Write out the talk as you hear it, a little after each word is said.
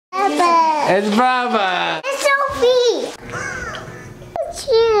It's Baba. It's Sophie. It's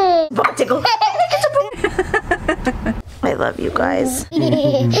you. Tickle. I love you guys.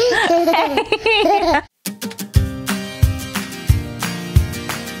 Yeah,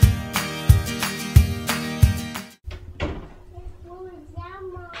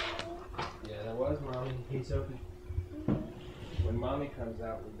 that was Mommy. Hey, Sophie. When Mommy comes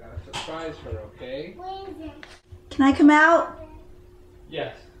out, we've got to surprise her, okay? Can I come out?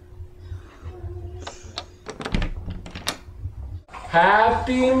 Yes.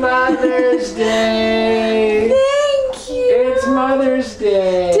 Happy Mother's Day! Thank you. It's Mother's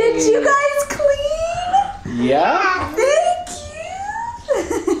Day. Did you guys clean? Yeah. Thank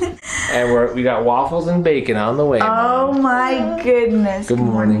you. And we got waffles and bacon on the way. Oh Mom. my goodness. Good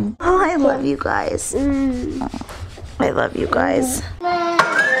morning. Oh, I love you guys. I love you guys.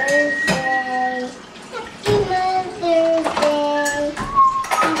 Mother's Day. Happy Mother's Day.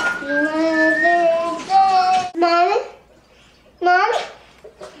 Happy Mother's Day.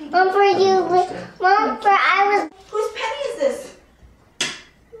 Mom, for you. Mom, for I was. Whose penny is this?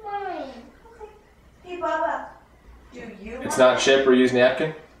 Mine. Hey, Baba. Do you It's not chip or use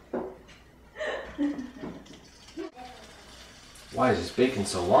napkin? Why is this bacon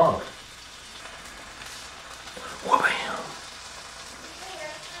so long? Wha-bam.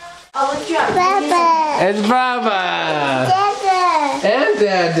 I'll lift you up. Baba. It's Baba. Dada. And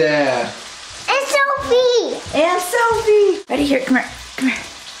Dada. And Sophie. And Sophie. Ready? Here, come here. Come here.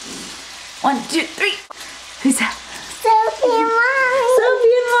 1, 2, 3. Who's that? Sophie and Mommy.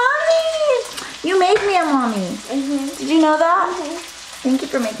 Sophie and Mommy. You made me a mommy. Did you know that? Thank you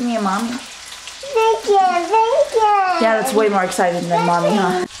for making me a mommy. Thank you. Thank you. Yeah, that's way more exciting than mommy,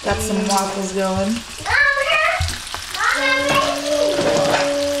 huh? Got some waffles going.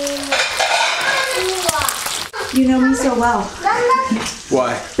 You know me so well.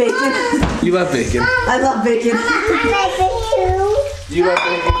 Why? Bacon. You love bacon. I love bacon. You love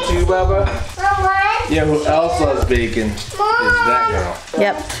bacon too, Baba? Yeah, who else loves bacon? Is that girl.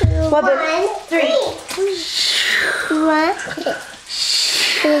 Yep. Well, but 3.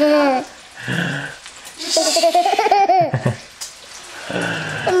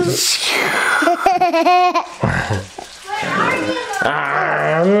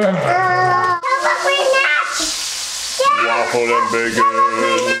 Waffle and bacon.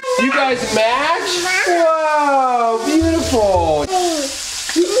 You guys match? Wow, beautiful.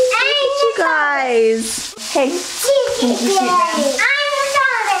 You guys. Hey,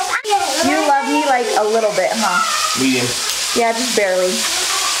 you love me like a little bit, huh? Medium. Yeah, just barely.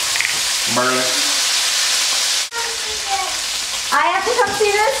 Burn. I have to come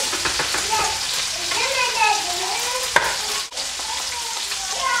see this?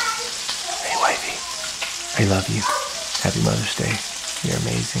 Hey, wifey. I love you. Happy Mother's Day. You're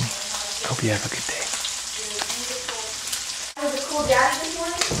amazing. Hope you have a good day. Was it cool daddy this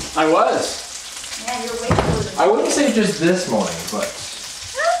morning? I was. Yeah, you're way cooler than I wouldn't say just this morning, but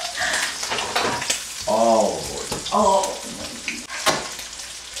all morning. Oh.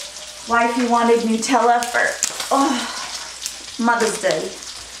 Wifey wanted Nutella for Mother's Day.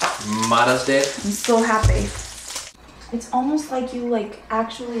 Mother's Day? I'm so happy. It's almost like you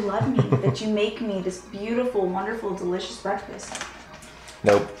actually love me, that you make me this beautiful, wonderful, delicious breakfast.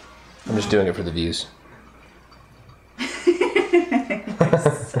 Nope. I'm just doing it for the views.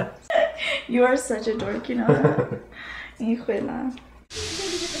 You are such a dork, you know that? Hijuela.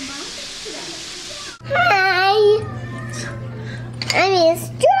 Hi. I mean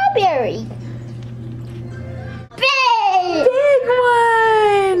strawberry. Big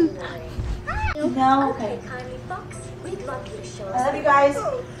one! No? Okay. I love you guys.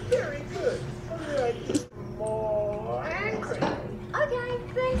 Very good. More cream. Okay,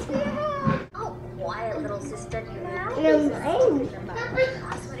 thanks for your help. Oh, quiet little sister. You know. No, mine.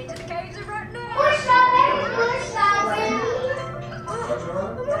 Last one into the cage right now. More strawberry. More strawberry.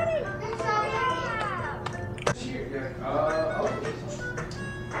 Good morning.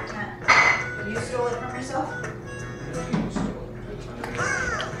 Have you stole it from yourself?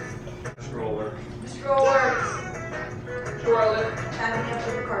 Stroller. Stroller. Stroller. Having up to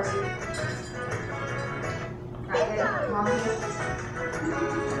the car seat. Right there. Mommy.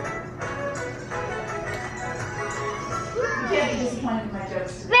 You can't be disappointed in my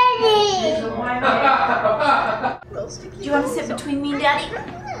jokes today. Ready. Do you want to sit between me and Daddy? You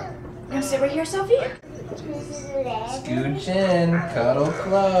want to sit right here, Sophie? Scooch in. Cuddle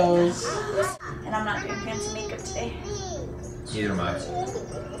close. And I'm not doing fancy makeup today. Neither am I.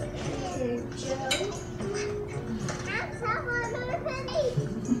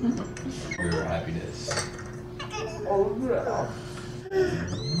 Your happiness. Oh, yeah.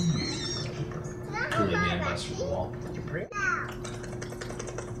 glass from the wall.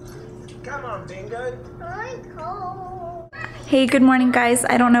 Come on, Bingo. Hey, good morning guys.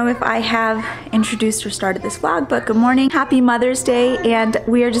 I don't know if I have introduced or started this vlog, but good morning. Happy Mother's Day, and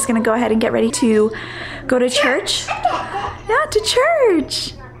we are just gonna go ahead and get ready to go to church. Yeah, to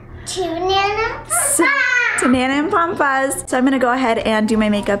church. To Nana. To Nana and Pampa's. So I'm gonna go ahead and do my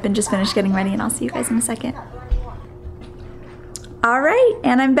makeup and just finish getting ready, and I'll see you guys in a second. All right,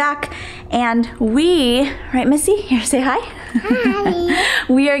 and I'm back, and right, Missy? Here, say hi. Hi.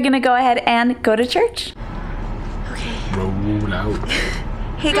 We are gonna go ahead and go to church. Roll out.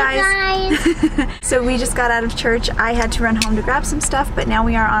 Hey guys. So we just got out of church. I had to run home to grab some stuff, but now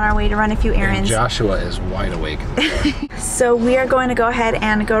we are on our way to run a few errands. And Joshua is wide awake in the car. So we are going to go ahead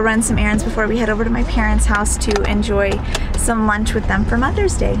and go run some errands before we head over to my parents' house to enjoy some lunch with them for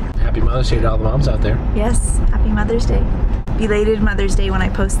Mother's Day. Happy Mother's Day to all the moms out there. Yes, happy Mother's Day. Belated Mother's Day when I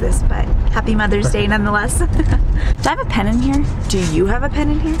post this, but happy Mother's Day nonetheless. Do I have a pen in here? Do you have a pen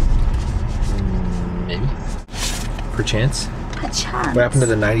in here? Maybe. Perchance. Perchance. What happened to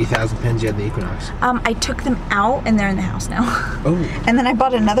the 90,000 pens you had in the Equinox? I took them out and they're in the house now. Oh. And then I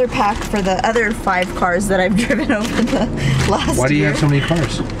bought another pack for the other 5 cars that I've driven over the last year. Why do you have so many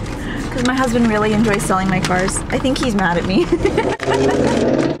cars? Because my husband really enjoys selling my cars. I think he's mad at me.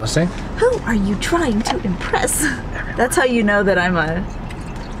 Mustang? Who are you trying to impress? That's how you know that I'm a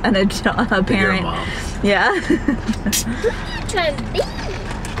parent. You're a mom. Yeah. Trying to be.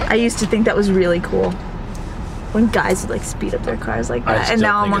 I used to think that was really cool when guys would like speed up their cars like that, I and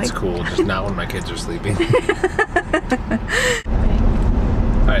now I'm think like, it's cool, just not when my kids are sleeping.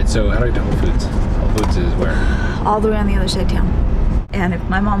 Alright, so how do I get to Whole Foods? Whole Foods is where? all the way on the other side of town. And if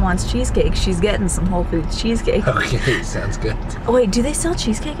my mom wants cheesecake, she's getting some Whole Foods cheesecake. Okay, sounds good. Oh wait, do they sell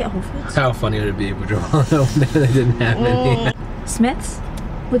cheesecake at Whole Foods? How funny would it be if we drove all over there they didn't have any? Smith's?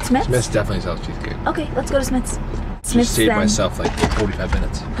 With Smith's? Smith's definitely sells cheesecake. Okay, let's go to Smith's. Just Smith's saved then. myself like 45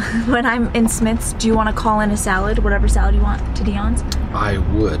 minutes. When I'm in Smith's, do you want to call in a salad, whatever salad you want, to Dion's? I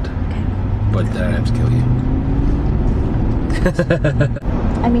would, Okay. but then I'd have to kill you.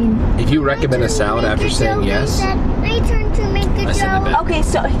 I mean, If you recommend a salad after saying yes, My turn to make a I said joke. the best. okay,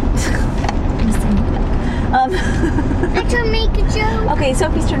 so. My turn to make a joke. Okay,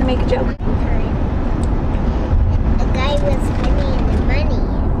 Sophie's turn to make a joke. A guy was spending the money.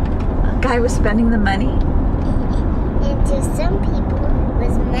 A guy was spending the money. And to some people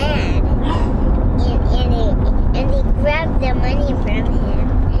was mad. And they grabbed the money from him.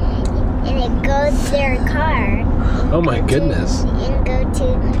 And it goes to their car. oh my goodness. And go to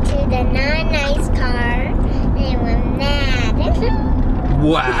the non-nice car. And they were mad.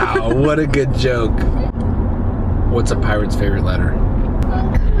 Wow, what a good joke. What's a pirate's favorite letter?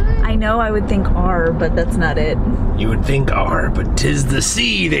 I know I would think R, but that's not it. You would think R, but 'tis the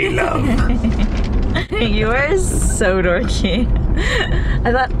sea they love. You are so dorky.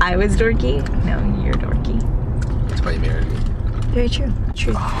 I thought I was dorky. No, you're dorky. That's why you married me. Very true.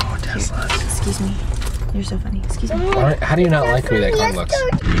 True. Oh, Teslas. Excuse me. You're so funny. Excuse me. How do you not like the way that car looks?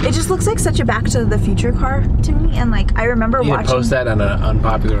 It just looks like such a Back to the Future car to me, and like I remember You watching. didn't post that on an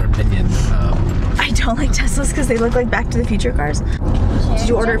unpopular opinion. I don't like Teslas because they look like Back to the Future cars. Did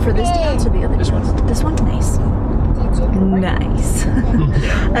you order it for this dance or the other? This one. This one, nice. Nice.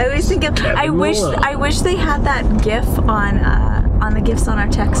 I always think of. I wish they had that GIF on the GIFs on our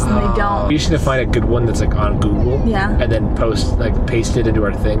text, and they don't. We should find a good one that's like on Google. Yeah. And then paste it into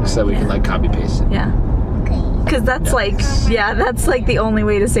our thing so we can like copy paste it. Yeah. Because that's like, yeah, that's like the only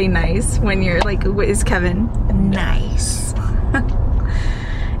way to say nice when you're like, is Kevin nice?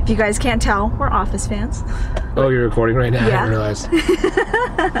 If you guys can't tell, we're Office fans. Oh, you're recording right now? Yeah. I didn't realize.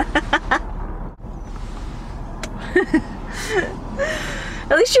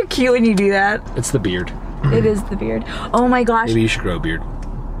 At least you're cute when you do that. It's the beard. It is the beard. Oh my gosh, Maybe you should grow a beard.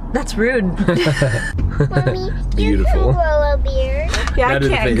 that's rude. Mommy, you Beautiful. can grow a beard. Yeah, Now I do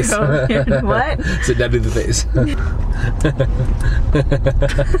the can't face. go here. What? Sit down, do the face.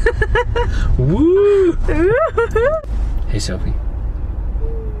 Woo! Hey, Sophie.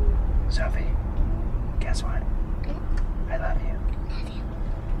 Sophie, guess what? I love you.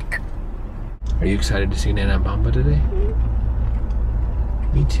 Are you excited to see Nana and Pampa today?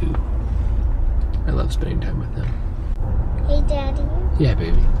 Me too. I love spending time with them. Hey, Daddy. Yeah,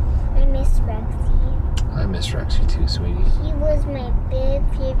 baby. I miss Rexy. I miss Rexy too, sweetie. He was my big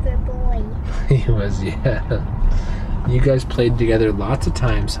favorite boy. He was, yeah. You guys played together lots of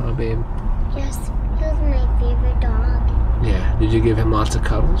times, huh, babe? Yes, he was my favorite dog. Yeah. Did you give him lots of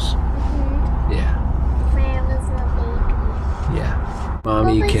cuddles? Mm-hmm. Yeah. When I was a baby. Yeah.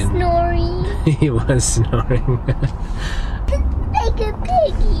 Mommy was can. snoring He was snoring. like a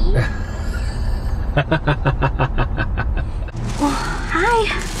piggy. Hi.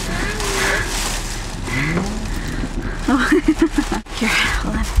 Oh. Here,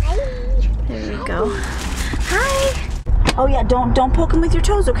 hold on. There we go. Hi. Oh yeah, don't poke him with your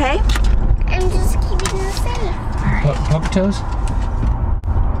toes, okay? I'm just keeping them safe. Poke toes?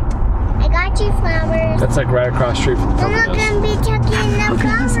 I got you flowers. That's like right across the street from I'm not gonna be tucking the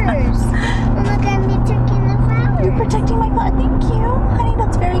flowers. I'm not gonna be tucking the flowers. You're protecting my butt. Thank you. Honey,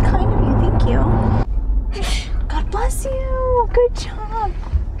 that's very kind of you. Thank you. God bless you. Good job.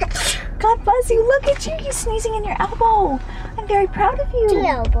 God bless you. Look at you. He's sneezing in your elbow. I'm very proud of you. 2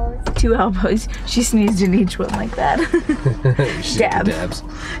 elbows. 2 elbows. She sneezed in each one like that. Dab. Dabs.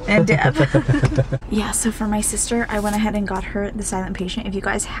 And dab. Yeah, so for my sister, I went ahead and got her The Silent Patient. If you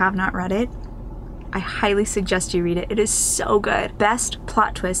guys have not read it, I highly suggest you read it. It is so good. Best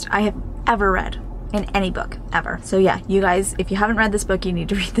plot twist I have ever read in any book, ever. So yeah, you guys, if you haven't read this book, you need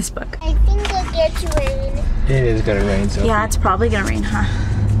to read this book. I think it'll get to rain. It is gonna rain, so. Yeah, it's probably gonna rain, huh?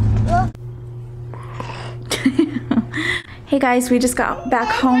 Hey guys, we just got back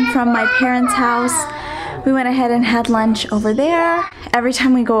home from my parents' house. We went ahead and had lunch over there. Every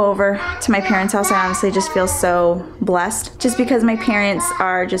time we go over to my parents' house, I honestly just feel so blessed. Just because my parents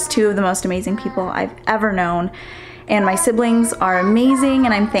are just 2 of the most amazing people I've ever known. And my siblings are amazing,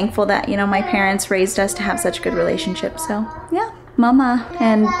 and I'm thankful that, you know, my parents raised us to have such a good relationship. So yeah, Mama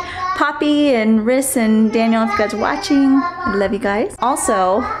and Poppy and Riss and Daniel, if you guys are watching, I love you guys.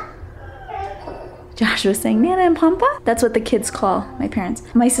 Also, Josh was saying Nana and Pampa. That's what the kids call my parents.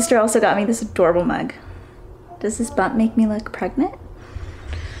 My sister also got me this adorable mug. Does this bump make me look pregnant?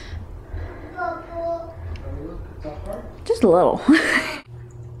 Just a little.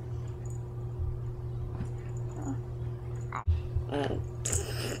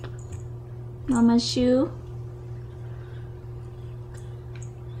 Mama's shoe.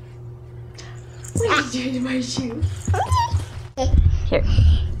 What are you doing to my shoe? Here.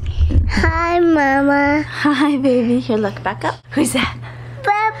 Hi, Mama. Hi, baby. Here, look, back up. Who's that?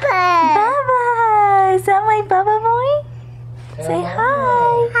 Bubba. Bubba. Is that my Bubba boy? Say hi.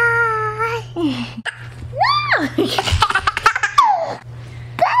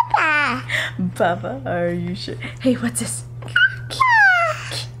 Bubba. Bubba, are you sure? Hey, what's this?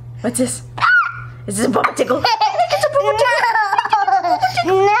 What's this? Is this a Bubba tickle? It's a Bubba tickle.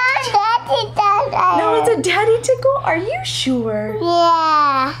 No, Daddy does. No, it's a daddy tickle? Are you sure?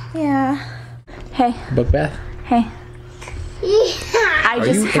 Yeah. Yeah. Hey. Book Beth? Hey. Yeah. Are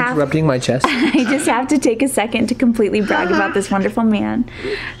you interrupting my chest? I just have to take a second to completely brag about this wonderful man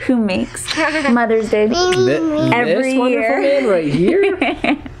who makes Mother's Day every this year. Wonderful man right here?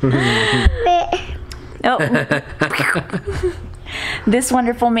 Oh. This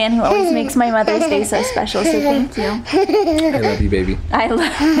wonderful man who always makes my Mother's Day so special, so thank you. I love you, baby. I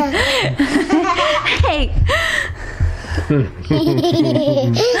love Hey.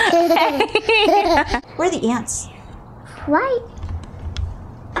 Where are the ants? Right.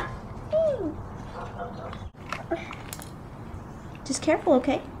 Just careful,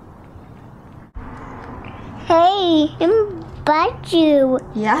 okay? Hey, I'm bite you.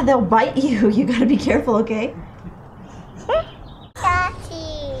 Yeah, they'll bite you. You gotta be careful, okay?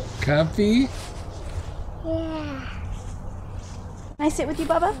 Daddy. Comfy? Yeah. Can I sit with you,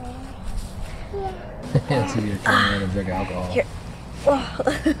 Bubba? Yeah, so you're trying to drink alcohol. Here. Oh,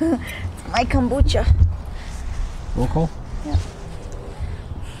 it's my kombucha. Local? Yeah.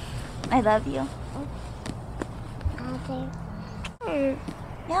 I love you.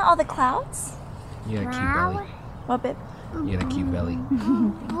 Yeah, all the clouds. You got a cute belly. What, babe? You got a cute belly.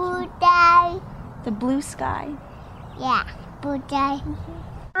 Blue day. The blue sky. Yeah, blue day.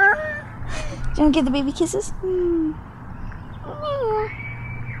 Do you want to give the baby kisses?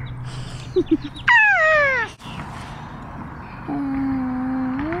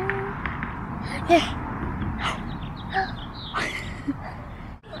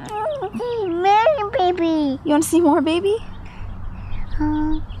 Mary, baby. You want to see more, baby?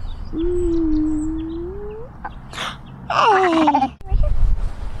 Hey.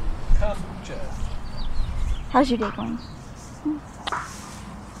 How's your day going? You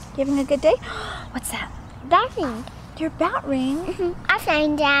having a good day? What's that? Batting. Your bat ring? I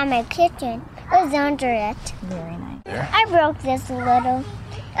found it in my kitchen. It was under it. Very nice. I broke this a little.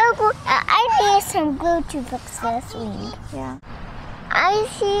 I need some glue to fix this wing. Yeah. I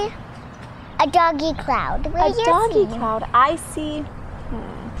see a doggy cloud. What A do you doggy see? cloud. I see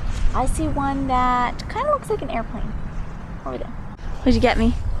one that kind of looks like an airplane. Over there. What'd you get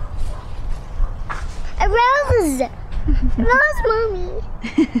me? A rose. Rose, Mommy.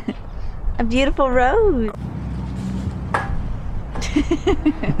 A beautiful rose.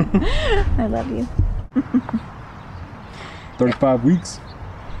 I love you. 35 weeks.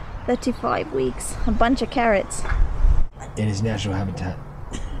 35 weeks. A bunch of carrots. In his natural habitat.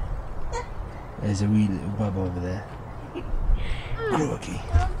 There's a wee little bub over there. Quirky.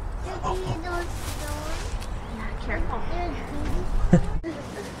 Careful.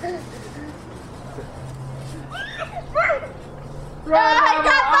 I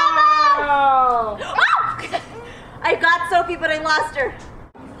got Mama! Oh! I got Sophie, but I lost her.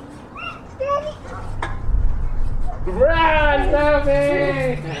 Run,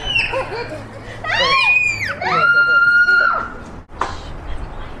 Sophie!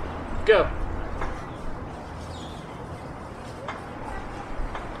 Go.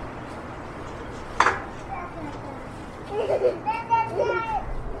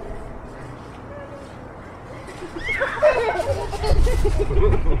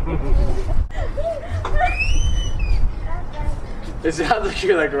 It sounds like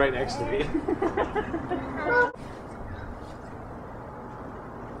you're like right next to me.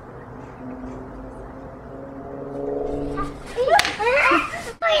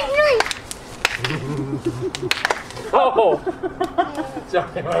 Oh!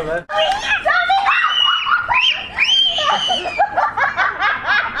 Sorry about that.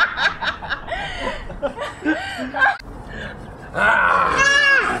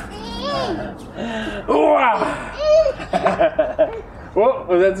 Whoa,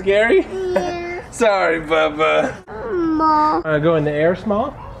 was that scary? Yeah. Sorry, Bubba. Mom. Go in the air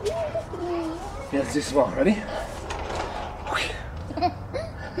small? Yeah, let's do small. Ready?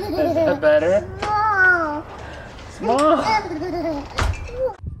 Is that better? Mom. Small.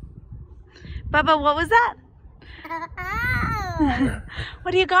 Bubba, what was that?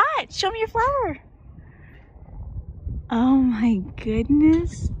 What do you got? Show me your flower. Oh my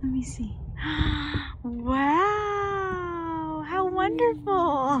goodness. Let me see. Wow. How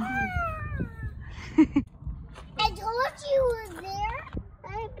wonderful. I told you were there.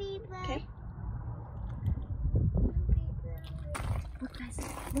 Hi, Biba. Okay. Look, guys.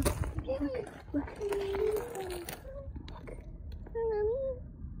 Look. Look. Look.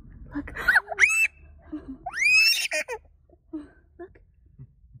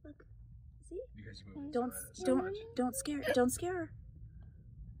 Look. See? Don't scare her.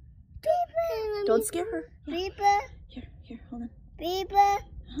 Biba. Don't scare her. Biba. Here, hold on. Biba.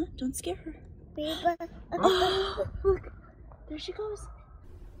 Don't scare her. Biba. Oh, look. There she goes.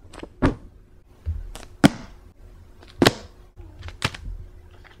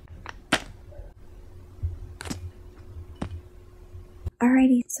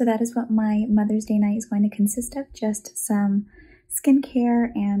 Alrighty, so that is what my Mother's Day night is going to consist of. Just some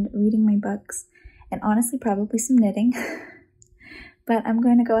skincare and reading my books, and honestly probably some knitting. But I'm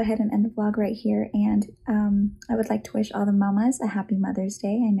going to go ahead and end the vlog right here, and I would like to wish all the mamas a happy Mother's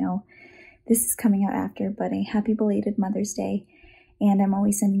Day. I know this is coming out after, but a happy belated Mother's Day, and I'm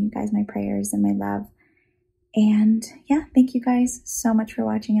always sending you guys my prayers and my love. And yeah, thank you guys so much for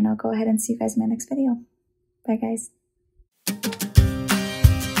watching, and I'll go ahead and see you guys in my next video. Bye guys.